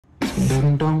Okay.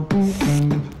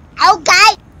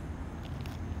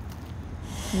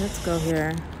 Let's go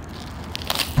here.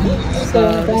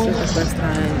 So this is the first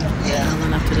time I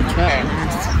went up to the truck and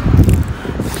asked.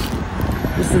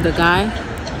 This is the guy.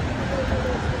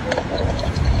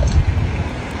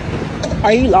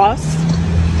 Are you lost?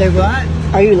 They what?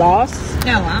 Are you lost?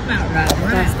 No, I'm not riding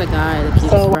around. That's the guy that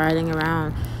keeps riding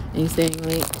around and he's saying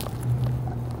like,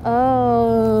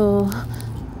 oh,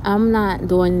 I'm not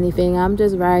doing anything. I'm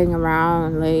just riding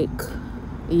around. Like,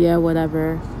 yeah,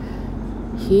 whatever.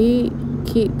 He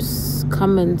keeps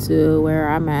coming to where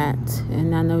I'm at,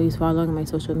 and I know he's following my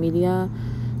social media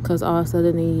because all of a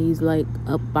sudden he's like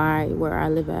up by where I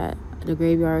live at the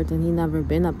graveyard, and he never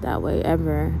been up that way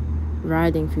ever,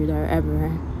 riding through there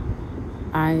ever.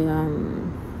 I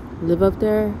live up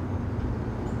there.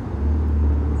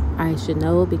 I should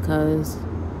know because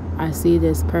I see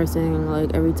this person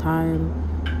like every time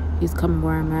he's coming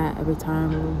where I'm at, every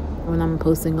time when I'm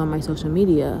posting on my social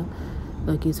media,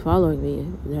 like he's following me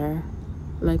there,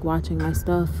 like watching my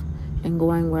stuff and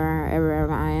going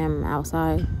wherever I am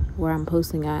outside where I'm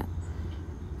posting at.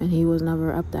 And he was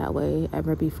never up that way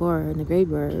ever before in the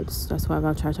graveyards. That's why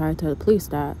I tried to tell the police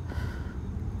that.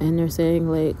 And they're saying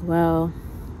like, well,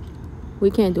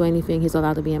 we can't do anything. He's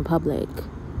allowed to be in public.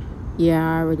 Yeah,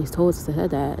 I already told her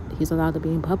that. He's allowed to be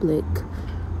in public.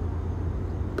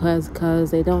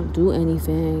 Because they don't do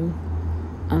anything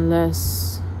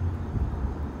unless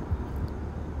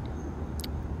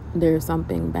there's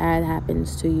something bad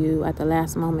happens to you at the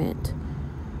last moment.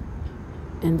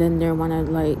 And then they want to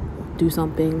like do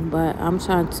something. But I'm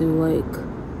trying to like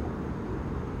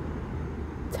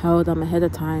tell them ahead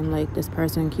of time, like this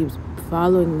person keeps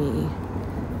following me.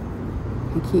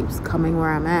 He keeps coming where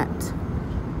I'm at.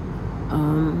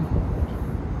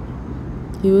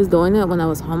 He was doing it when I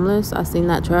was homeless. I seen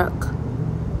that truck,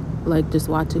 like just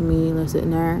watching me, like sitting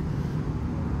there.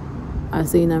 I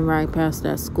seen him right past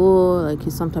that school, like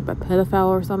he's some type of pedophile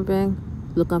or something,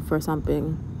 looking for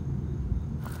something.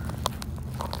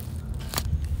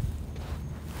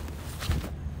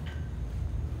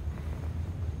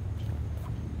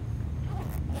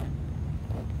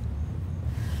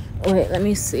 Wait, let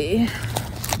me see.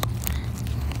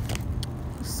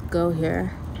 Let's go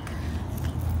here.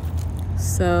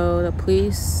 So the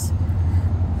police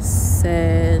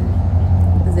said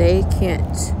they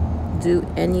can't do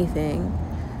anything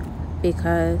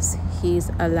because he's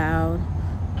allowed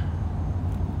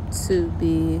to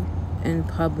be in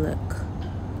public.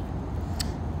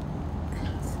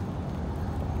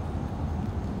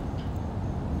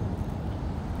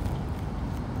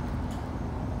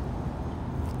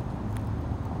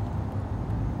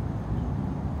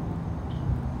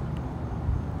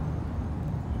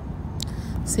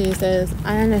 See, it says,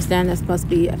 I understand this must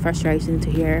be a frustration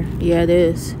to hear. Yeah, it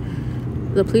is.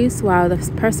 The police, while the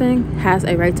person has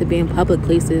a right to be in public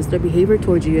places, their behavior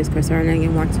towards you is concerning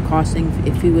and warrants cautioning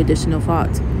a few additional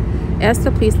thoughts. Ask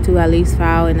the police to at least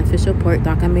file an official report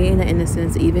documenting the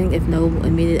innocence, even if no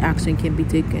immediate action can be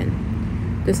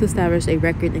taken. This establishes a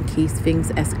record in case things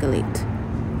escalate.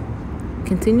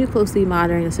 Continue closely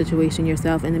monitoring the situation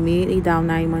yourself and immediately dial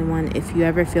 911 if you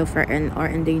ever feel threatened or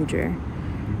in danger.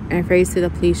 And phrase to the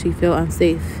police you feel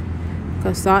unsafe.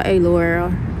 Consult a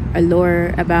lawyer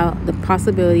about the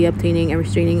possibility of obtaining a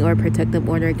restraining or protective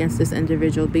order against this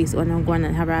individual based on ongoing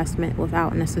harassment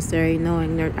without necessarily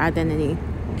knowing their identity.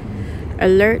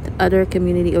 Alert other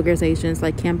community organizations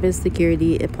like Campus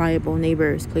Security, Pliable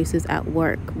Neighbors, Places at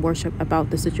Work, worship about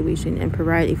the situation and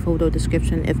provide a photo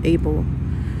description if able.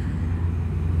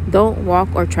 Don't walk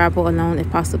or travel alone if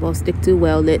possible. Stick to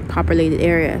well-lit, populated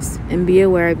areas, and be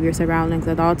aware of your surroundings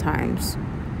at all times.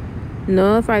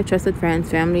 Notify trusted friends,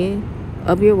 family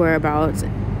of your whereabouts,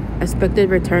 expected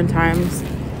return times.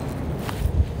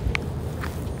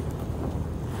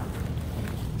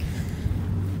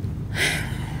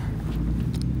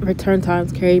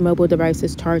 Carry mobile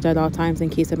devices charged at all times in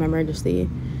case of emergency.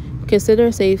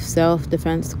 Consider safe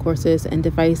self-defense courses and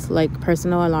devices like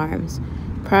personal alarms.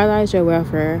 Prioritize your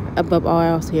welfare above all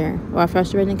else here. While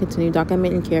frustrating, continue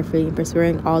documenting carefully and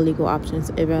pursuing all legal options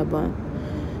available.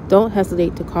 Don't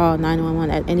hesitate to call 911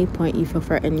 at any point you feel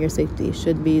threatened. Your safety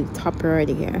should be the top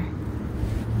priority here.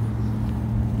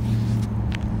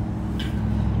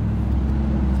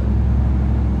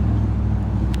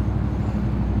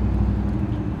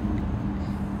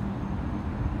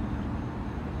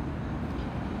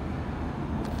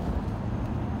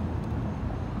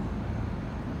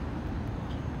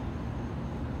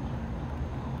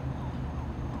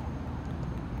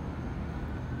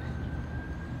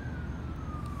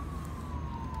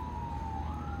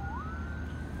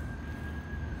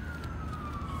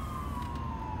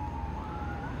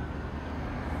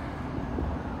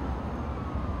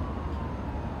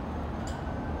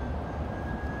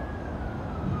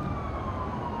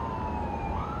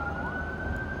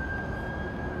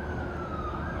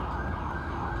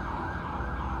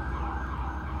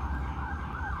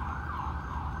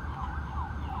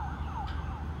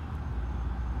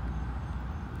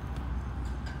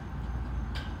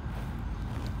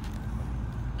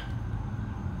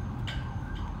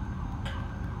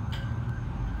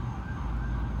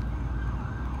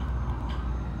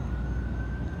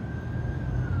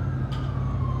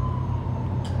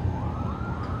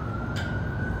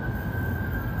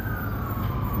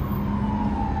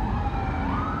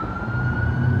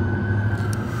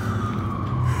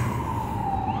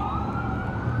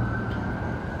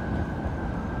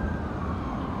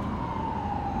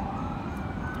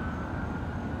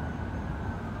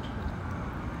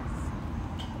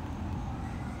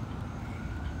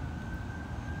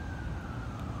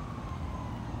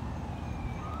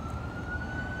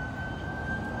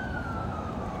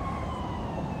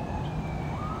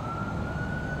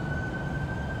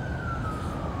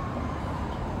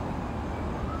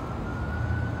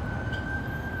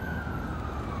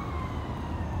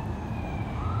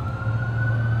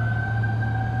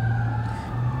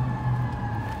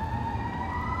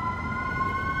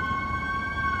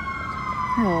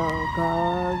 Oh,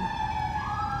 God.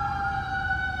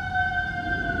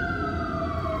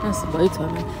 That's way too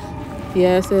much.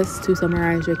 Yeah, it says to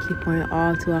summarize your key point,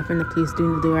 all too often the police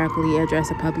do directly address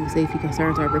a public safety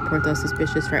concerns or report of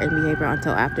suspicious threatened behavior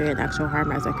until after an actual harm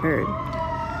has occurred.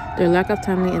 Their lack of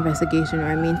timely investigation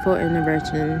or meaningful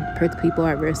intervention puts people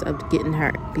at risk of getting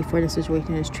hurt before the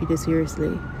situation is treated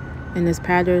seriously. And this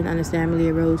pattern understandably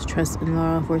erodes trust in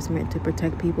law enforcement to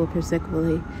protect people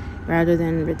proactively rather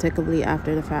than reactively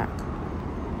after the fact.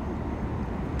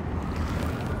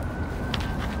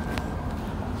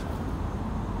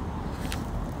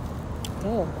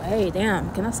 Go away,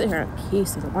 damn. Can I sit here in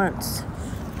peace at once?